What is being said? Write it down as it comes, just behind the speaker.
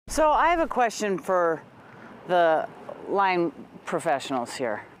So I have a question for the line professionals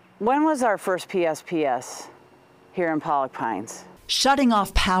here. When was our first PSPS here in Pollock Pines? Shutting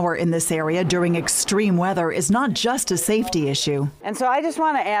off power in this area during extreme weather is not just a safety issue. And so I just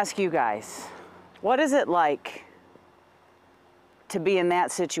want to ask you guys, what is it like to be in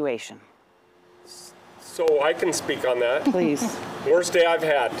that situation? So I can speak on that. Please. Worst day I've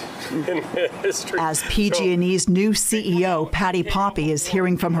had in history. As PG&E's new CEO, Patti Poppe, is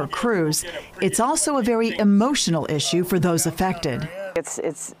hearing from her crews, it's also a very emotional issue for those affected.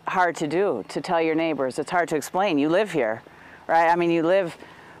 It's hard to do, to tell your neighbors. It's hard to explain. You live here, right? I mean, you live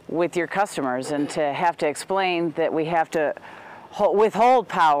with your customers, and to have to explain that we have to withhold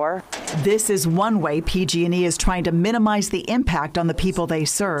power. This is one way PG&E is trying to minimize the impact on the people they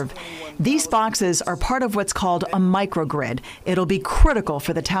serve. These boxes are part of what's called a microgrid. It'll be critical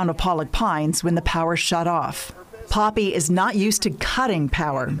for the town of Pollock Pines when the power's shut off. Poppe is not used to cutting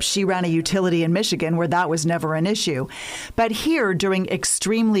power. She ran a utility in Michigan where that was never an issue. But here, during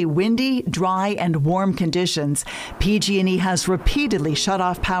extremely windy, dry, and warm conditions, PG&E has repeatedly shut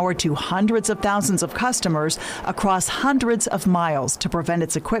off power to hundreds of thousands of customers across hundreds of miles to prevent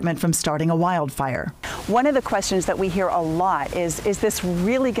its equipment from starting a wildfire. One of the questions that we hear a lot is this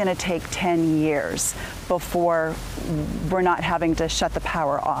really going to take 10 years before we're not having to shut the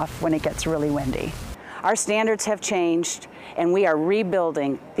power off when it gets really windy? Our standards have changed, and we are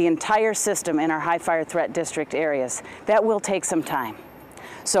rebuilding the entire system in our high fire threat district areas. That will take some time.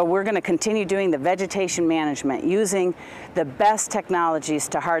 So we're going to continue doing the vegetation management using the best technologies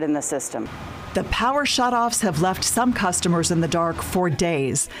to harden the system. The power shutoffs have left some customers in the dark for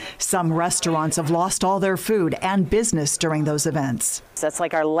days. Some restaurants have lost all their food and business during those events. That's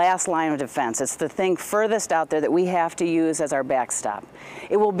like our last line of defense. It's the thing furthest out there that we have to use as our backstop.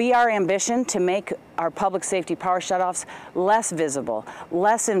 It will be our ambition to make our public safety power shutoffs less visible,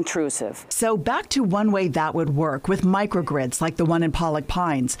 less intrusive. So back to one way that would work with microgrids like the one in Pollock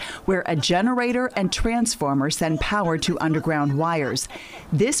Pines, where a generator and transformer send power to underground wires.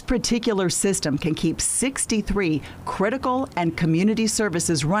 This particular system can keep 63 critical and community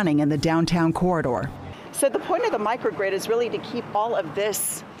services running in the downtown corridor. So the point of the microgrid is really to keep all of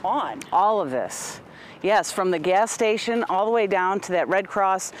this on. All of this. Yes, from the gas station all the way down to that Red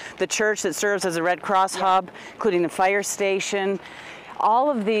Cross, the church that serves as a Red Cross hub, including the fire station.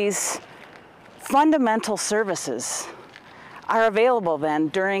 All of these fundamental services are available then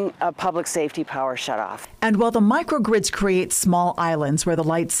during a public safety power shutoff. And while the microgrids create small islands where the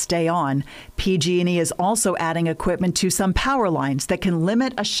lights stay on, PG&E is also adding equipment to some power lines that can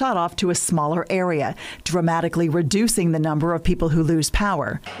limit a shutoff to a smaller area, dramatically reducing the number of people who lose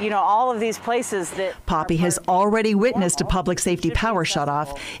power. You know, all of these places that... Poppe has already witnessed a public safety power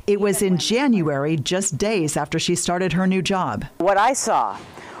shutoff. It was in January, just days after she started her new job. What I saw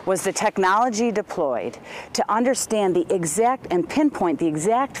was the technology deployed to understand the exact and pinpoint the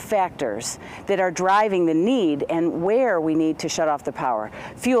exact factors that are driving the need and where we need to shut off the power.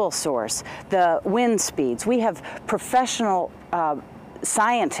 Fuel source, the wind speeds. We have professional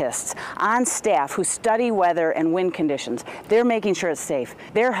scientists on staff who study weather and wind conditions. They're making sure it's safe.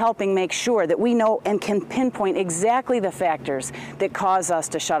 They're helping make sure that we know and can pinpoint exactly the factors that cause us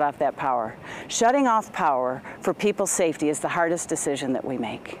to shut off that power. Shutting off power for people's safety is the hardest decision that we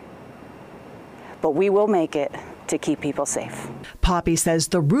make. But we will make it to keep people safe. Poppe says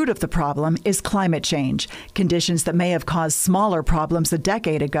the root of the problem is climate change. Conditions that may have caused smaller problems a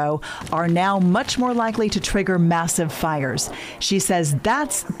decade ago are now much more likely to trigger massive fires. She says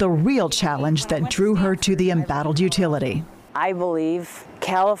that's the real challenge that drew her to the embattled utility. I believe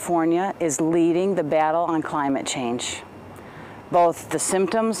California is leading the battle on climate change. Both the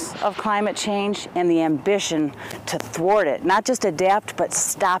symptoms of climate change and the ambition to thwart it, not just adapt, but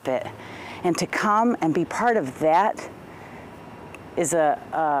stop it. And to come and be part of that is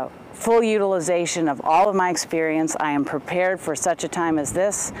a full utilization of all of my experience. I am prepared for such a time as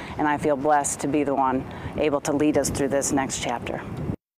this, and I feel blessed to be the one able to lead us through this next chapter.